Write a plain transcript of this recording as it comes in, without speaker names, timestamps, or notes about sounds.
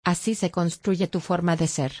Así se construye tu forma de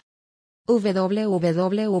ser.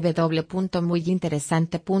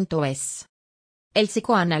 www.muyinteresante.es. El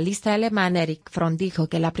psicoanalista alemán Erich Fromm dijo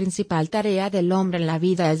que la principal tarea del hombre en la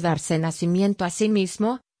vida es darse nacimiento a sí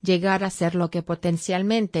mismo, llegar a ser lo que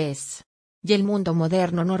potencialmente es. Y el mundo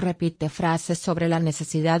moderno no repite frases sobre la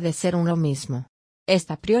necesidad de ser uno mismo.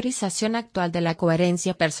 Esta priorización actual de la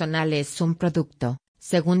coherencia personal es un producto,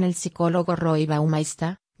 según el psicólogo Roy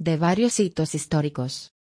Baumeister, de varios hitos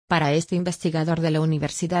históricos. Para este investigador de la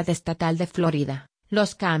Universidad Estatal de Florida,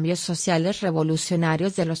 los cambios sociales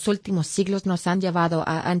revolucionarios de los últimos siglos nos han llevado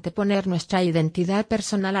a anteponer nuestra identidad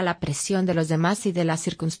personal a la presión de los demás y de las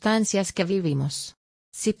circunstancias que vivimos.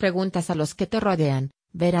 Si preguntas a los que te rodean,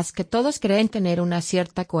 verás que todos creen tener una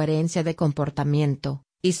cierta coherencia de comportamiento,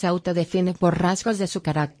 y se autodefinen por rasgos de su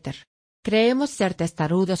carácter. Creemos ser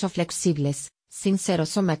testarudos o flexibles,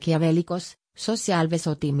 sinceros o maquiavélicos, sociables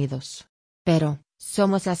o tímidos. Pero,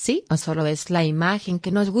 ¿somos así o solo es la imagen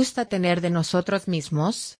que nos gusta tener de nosotros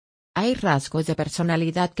mismos? ¿Hay rasgos de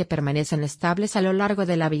personalidad que permanecen estables a lo largo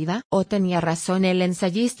de la vida? ¿O tenía razón el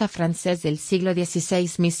ensayista francés del siglo XVI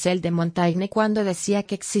Michel de Montaigne cuando decía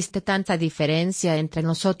que existe tanta diferencia entre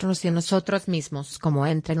nosotros y nosotros mismos como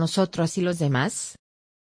entre nosotros y los demás?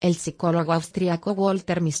 El psicólogo austríaco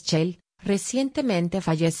Walter Mischel, recientemente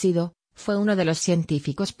fallecido, fue uno de los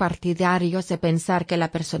científicos partidarios de pensar que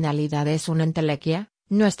la personalidad es una entelequia,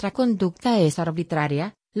 nuestra conducta es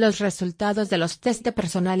arbitraria, los resultados de los test de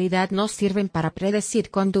personalidad no sirven para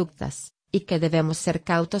predecir conductas, y que debemos ser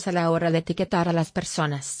cautos a la hora de etiquetar a las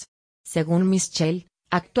personas. Según Mischel,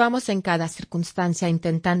 actuamos en cada circunstancia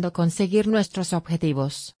intentando conseguir nuestros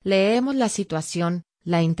objetivos. Leemos la situación,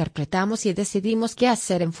 la interpretamos y decidimos qué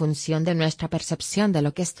hacer en función de nuestra percepción de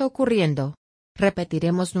lo que está ocurriendo.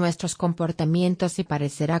 Repetiremos nuestros comportamientos y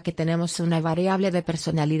parecerá que tenemos una variable de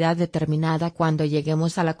personalidad determinada cuando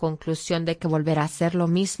lleguemos a la conclusión de que volver a hacer lo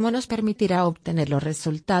mismo nos permitirá obtener los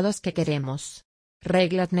resultados que queremos.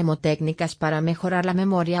 Reglas mnemotécnicas para mejorar la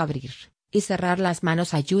memoria. Abrir y cerrar las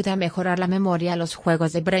manos ayuda a mejorar la memoria. Los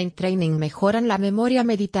juegos de brain training mejoran la memoria.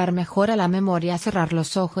 Meditar mejora la memoria. Cerrar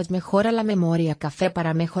los ojos mejora la memoria. Café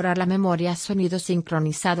para mejorar la memoria. Sonidos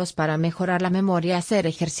sincronizados para mejorar la memoria. Hacer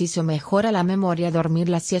ejercicio mejora la memoria. Dormir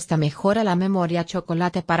la siesta mejora la memoria.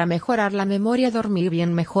 Chocolate para mejorar la memoria. Dormir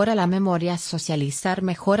bien mejora la memoria. Socializar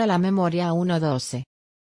mejora la memoria. 1.12.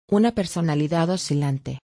 Una personalidad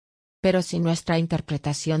oscilante. Pero si nuestra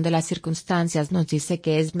interpretación de las circunstancias nos dice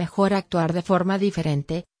que es mejor actuar de forma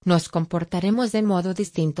diferente, nos comportaremos de modo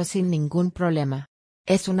distinto sin ningún problema.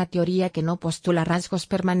 Es una teoría que no postula rasgos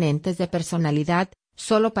permanentes de personalidad,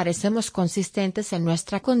 solo parecemos consistentes en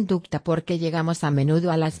nuestra conducta porque llegamos a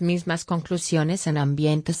menudo a las mismas conclusiones en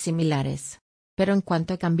ambientes similares. Pero en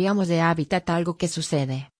cuanto cambiamos de hábitat, algo que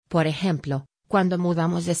sucede, por ejemplo, cuando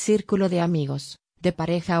mudamos de círculo de amigos, de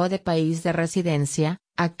pareja o de país de residencia,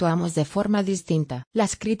 actuamos de forma distinta.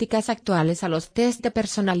 Las críticas actuales a los test de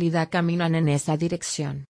personalidad caminan en esa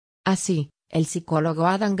dirección. Así, el psicólogo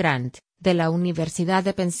Adam Grant, de la Universidad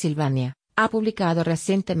de Pensilvania, ha publicado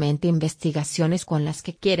recientemente investigaciones con las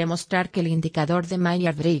que quiere mostrar que el indicador de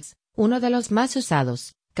Myers-Briggs, uno de los más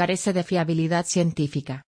usados, carece de fiabilidad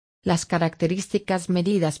científica. Las características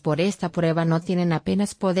medidas por esta prueba no tienen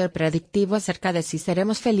apenas poder predictivo acerca de si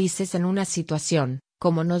seremos felices en una situación,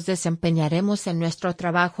 cómo nos desempeñaremos en nuestro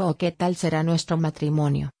trabajo o qué tal será nuestro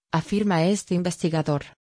matrimonio, afirma este investigador.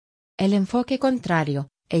 El enfoque contrario,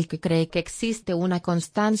 el que cree que existe una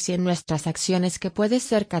constancia en nuestras acciones que puede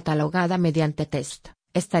ser catalogada mediante test,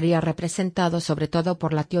 estaría representado sobre todo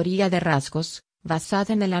por la teoría de rasgos,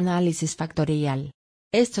 basada en el análisis factorial.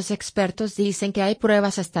 Estos expertos dicen que hay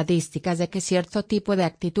pruebas estadísticas de que cierto tipo de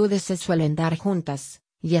actitudes se suelen dar juntas,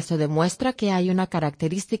 y eso demuestra que hay una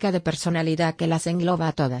característica de personalidad que las engloba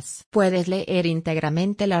a todas. Puedes leer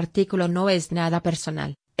íntegramente el artículo No es nada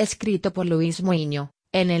personal, escrito por Luis Muiño,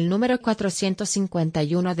 en el número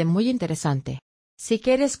 451 de Muy Interesante. Si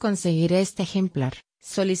quieres conseguir este ejemplar,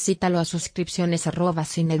 solicítalo a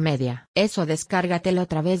suscripciones@cinemedia. Eso descárgatelo a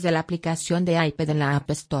través de la aplicación de iPad en la App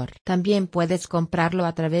Store. También puedes comprarlo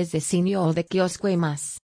a través de Cineo o de Kiosco y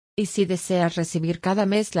más. Y si deseas recibir cada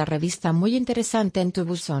mes la revista Muy Interesante en tu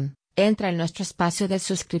buzón, entra en nuestro espacio de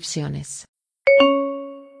suscripciones.